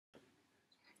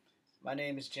My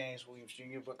name is James Williams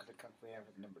Jr., Book of the Kung Fu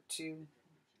Average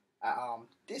 #2.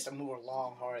 Did some more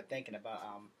long, hard thinking about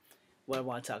what I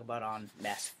want to talk about on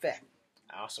Mass Effect.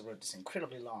 I also wrote this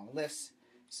incredibly long list,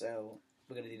 so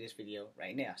we're gonna do this video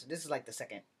right now. So this is like the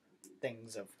second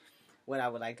things of what I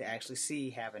would like to actually see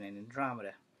happen in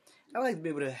Andromeda. I would like to be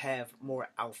able to have more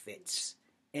outfits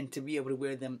and to be able to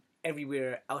wear them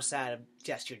everywhere outside of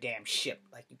just your damn ship.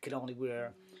 Like you could only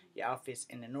wear your outfits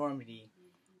in the Normandy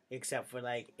except for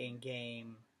like in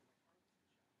game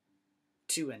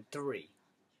 2 and 3.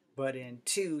 But in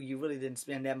 2, you really didn't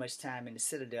spend that much time in the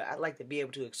Citadel. I'd like to be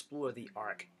able to explore the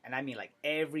Ark. And I mean like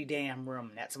every damn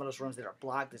room. Not some of those rooms that are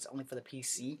blocked that's only for the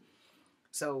PC.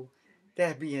 So,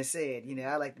 that being said,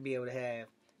 I like to be able to have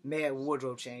mad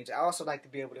wardrobe change. I also like to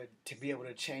be able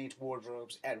to change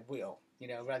wardrobes at will.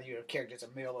 Whether your character is a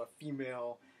male or a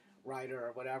female writer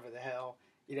or whatever the hell.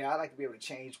 I like to be able to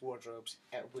change wardrobes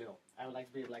at will. I would like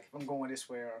to be able, like, if I'm going this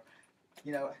way, or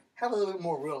have a little bit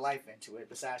more real life into it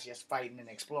besides just fighting and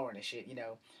exploring and shit.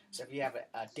 So if you have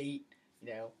a date,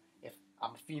 if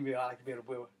I'm a female, I like to be able to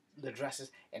wear the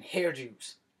dresses and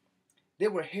hairdos.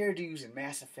 There were hairdos in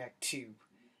Mass Effect 2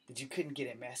 that you couldn't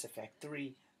get in Mass Effect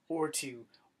 3 or 2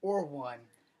 or 1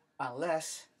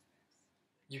 unless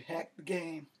you hacked the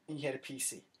game and you had a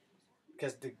PC.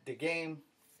 Because the game,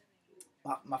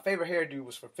 my favorite hairdo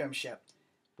was for FemShep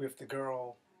with the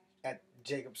girl at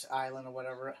Jacob's Island or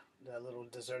whatever, the little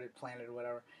deserted planet or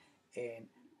whatever, and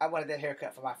I wanted that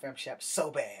haircut for my FemShep so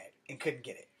bad and couldn't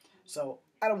get it. So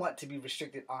I don't want to be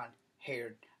restricted on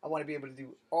hair. I want to be able to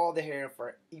do all the hair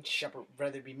for each shepherd,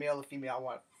 whether it be male or female. I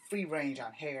want free range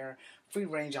on hair, free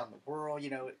range on the world.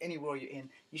 Any world you're in,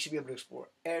 you should be able to explore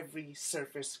every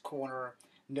surface, corner,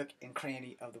 nook, and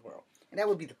cranny of the world. And that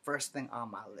would be the first thing on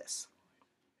my list.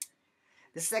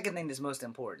 The second thing that's most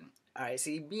important. Alright,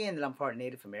 see, being that I'm part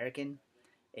Native American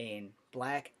and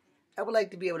black, I would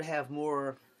like to be able to have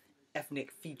more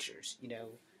ethnic features.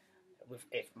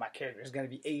 If my character is going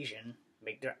to be Asian,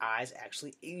 make their eyes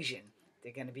actually Asian.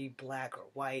 They're going to be black or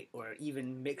white or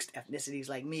even mixed ethnicities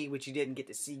like me, which you didn't get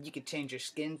to see. You could change your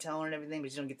skin tone and everything,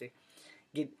 but you don't get to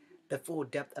get the full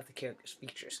depth of the character's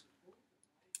features.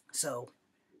 So,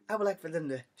 I would like for them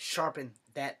to sharpen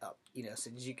that up, so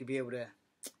that you could be able to,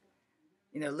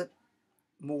 look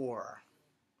more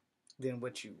than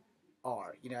what you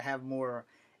are. Have more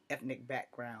ethnic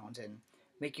backgrounds and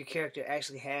make your character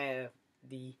actually have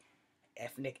the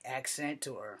ethnic accent,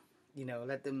 or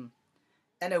let them.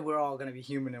 I know we're all gonna be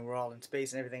human and we're all in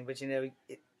space and everything, but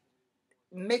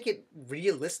make it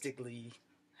realistically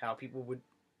how people would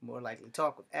more likely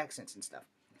talk with accents and stuff.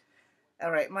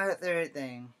 All right, my third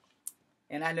thing,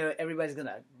 and I know everybody's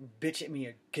gonna bitch at me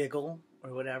or giggle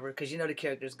or whatever, because the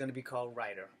character is gonna be called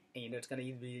Ryder, and it's gonna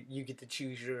either be you get to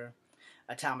choose your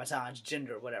automaton's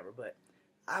gender or whatever, but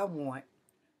I want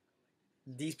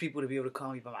these people to be able to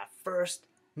call me by my first,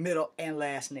 middle, and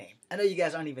last name. I know you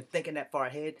guys aren't even thinking that far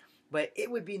ahead, but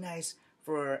it would be nice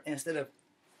for, instead of,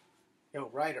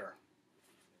 Ryder,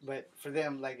 but for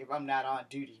them, like, if I'm not on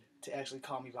duty, to actually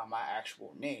call me by my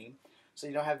actual name, so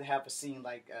you don't have to have a scene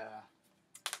like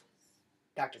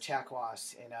Dr.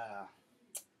 Chakwas and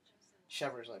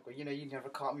Shepard's like, well, you never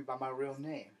called me by my real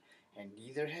name, and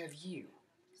neither have you,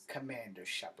 Commander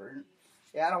Shepard.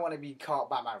 Yeah, I don't want to be called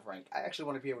by my rank. I actually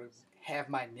want to be able to have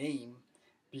my name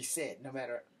be said, no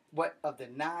matter what of the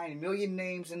 9 million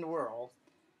names in the world.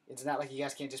 It's not like you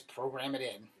guys can't just program it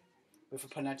in with the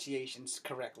pronunciations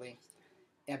correctly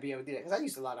and be able to do that. Because I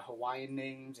used a lot of Hawaiian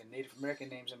names and Native American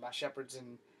names in my Shepards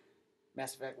in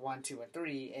Mass Effect 1, 2, and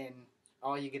 3, and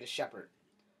all you get is Shepard.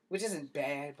 Which isn't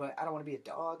bad, but I don't want to be a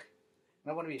dog. I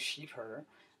don't want to be a sheep herder.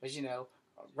 But, a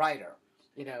writer,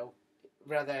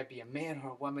 whether it be a man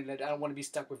or a woman. I don't want to be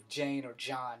stuck with Jane or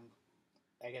John,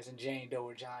 I guess, in Jane Doe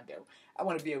or John Doe. I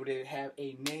want to be able to have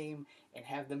a name and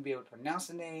have them be able to pronounce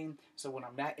the name, so when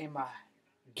I'm not in my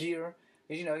gear,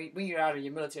 because when you're out of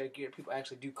your military gear, people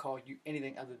actually do call you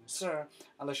anything other than sir,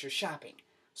 unless you're shopping.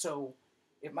 So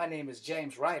if my name is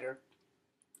James Ryder,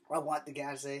 I want the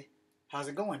guy to say, how's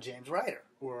it going, James Ryder?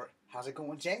 Or, how's it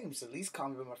going, James? At least call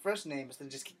me by my first name instead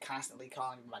of just keep constantly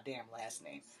calling me by my damn last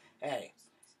name. Hey,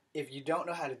 if you don't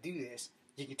know how to do this,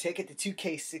 you can take it to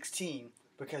 2K16,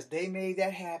 because they made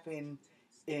that happen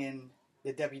in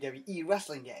the WWE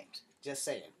wrestling games. Just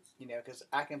saying. Because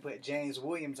I can put James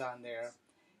Williams on there,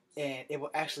 and it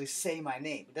will actually say my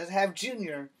name. It doesn't have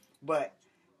Junior, but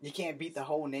you can't beat the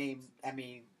whole name. I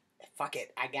mean, fuck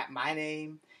it. I got my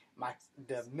name.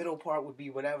 The middle part would be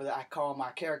whatever I call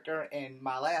my character and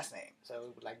my last name.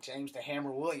 So, like James the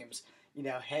Hammer Williams.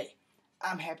 Hey,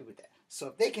 I'm happy with that. So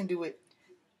if they can do it,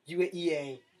 you at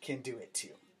EA can do it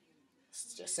too.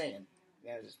 Just saying.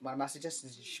 That's one of my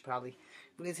suggestions you should probably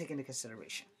really take into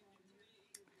consideration.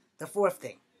 The fourth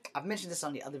thing, I've mentioned this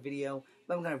on the other video,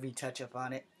 but I'm going to retouch up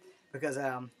on it because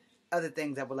other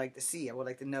things I would like to see. I would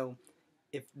like to know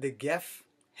if the GIF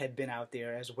had been out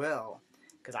there as well,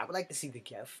 because I would like to see the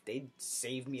GIF. They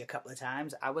saved me a couple of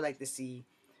times. I would like to see.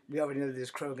 We already know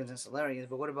there's Krogans and Solarians,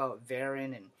 but what about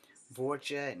Varen and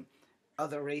Vorcha and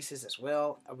other races as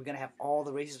well? Are we gonna have all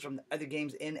the races from the other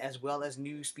games in, as well as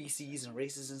new species and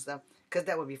races and stuff? Because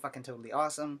that would be fucking totally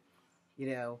awesome, you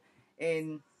know.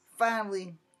 And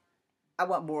finally, I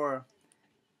want more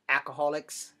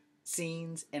alcoholics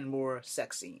scenes and more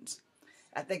sex scenes.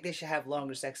 I think they should have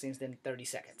longer sex scenes than 30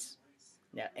 seconds.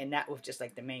 Yeah, and not with just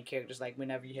like the main characters, like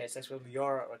whenever you had sex with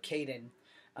Liara or Kaden,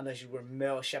 unless you were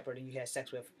Mel Shepard and you had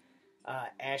sex with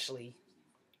Ashley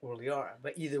or Liara.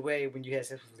 But either way, when you had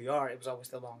sex with Liara, it was always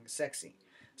the longest sex scene.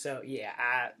 So yeah,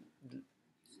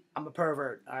 I'm a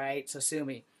pervert, all right. So sue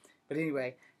me. But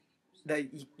anyway,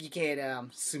 you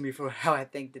can't sue me for how I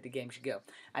think that the game should go.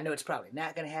 I know it's probably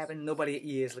not gonna happen. Nobody at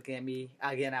EA is looking at me.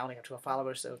 Again, I only have 12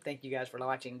 followers, so thank you guys for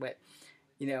watching. But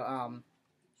you know, I'm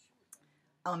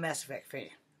a Mass Effect fan.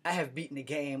 I have beaten the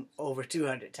game over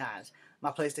 200 times.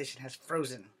 My PlayStation has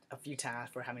frozen a few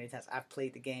times for how many times I've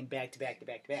played the game back to back to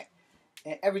back to back.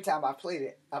 And every time I've played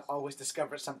it, I've always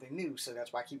discovered something new. So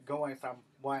that's why I keep going from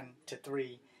 1 to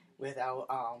 3 without,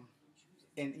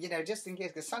 and you know, just in case,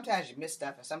 because sometimes you miss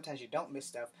stuff and sometimes you don't miss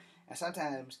stuff. And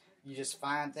sometimes you just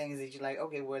find things that you're like,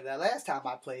 okay, well, the last time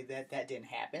I played that didn't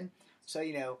happen. So,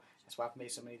 you know, that's why I've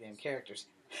made so many damn characters.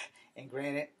 And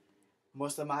granted,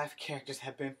 most of my characters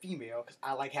have been female because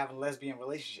I like having lesbian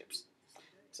relationships.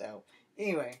 So,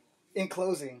 anyway, in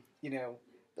closing, you know,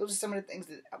 those are some of the things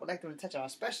that I would like them to touch on,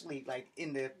 especially like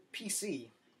in the PC,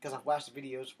 because I've watched the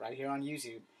videos right here on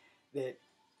YouTube, that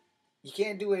you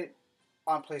can't do it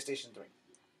on PlayStation 3.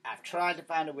 I've tried to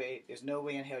find a way. There's no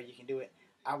way in hell you can do it.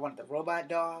 I want the robot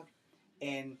dog,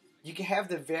 and you can have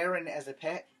the Varen as a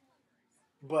pet,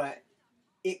 but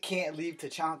it can't leave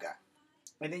Tachanka.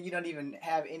 And then you don't even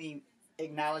have any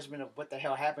acknowledgement of what the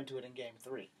hell happened to it in Game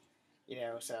 3. You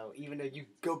know, so even though you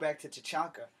go back to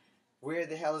Tachanka, where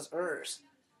the hell is Urs?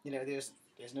 You know, there's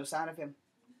no sign of him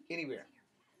anywhere.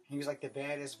 He was like the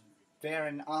baddest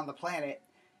Varen on the planet,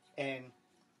 and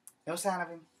no sign of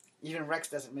him. Even Rex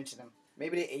doesn't mention him.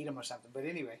 Maybe they ate him or something. But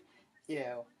anyway, you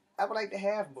know, I would like to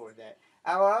have more of that.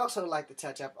 I would also like to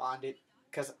touch up on it,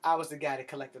 because I was the guy that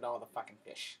collected all the fucking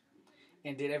fish.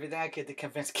 And did everything I could to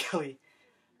convince Kelly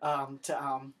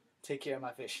to take care of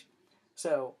my fish.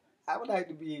 So, I would like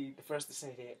to be the first to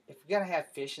say that if we're going to have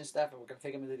fish and stuff and we're going to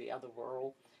take them into the other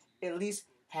world, at least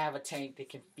have a tank that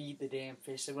can feed the damn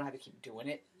fish so we don't have to keep doing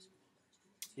it.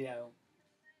 You know,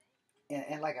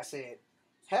 and like I said,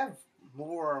 have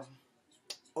more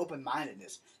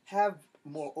open-mindedness. Have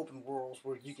more open worlds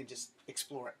where you can just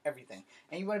explore everything.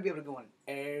 And you want to be able to go in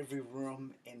every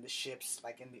room in the ships,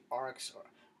 like in the arcs or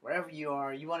wherever you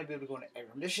are. You want to be able to go in every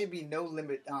room. There should be no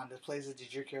limit on the places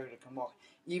that your character can walk.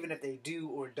 Even if they do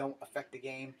or don't affect the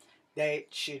game, that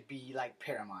should be like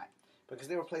paramount. Because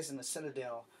there were places in the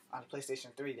Citadel on the PlayStation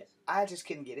 3 that I just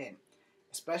couldn't get in.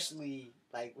 Especially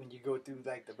like when you go through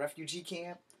like the refugee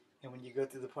camp and when you go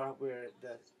through the part where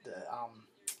the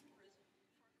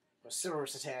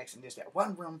Cerberus attacks, and there's that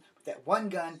one room with that one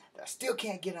gun that I still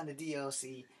can't get on the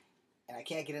DLC, and I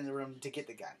can't get in the room to get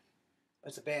the gun.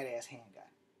 It's a badass handgun.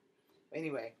 But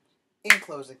anyway, in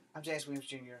closing, I'm James Williams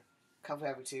Jr., Kung Fu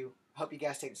Havoc 2. I hope you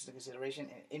guys take this into consideration,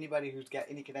 and anybody who's got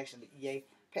any connection to EA,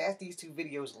 pass these 2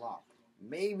 videos along.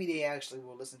 Maybe they actually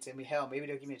will listen to me. Hell, maybe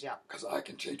they'll give me a job. Because I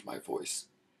can change my voice.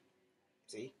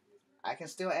 See? I can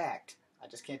still act. I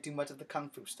just can't do much of the Kung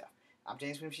Fu stuff. I'm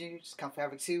James Williams Jr., Kung Fu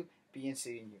Havoc 2, be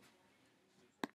seeing you.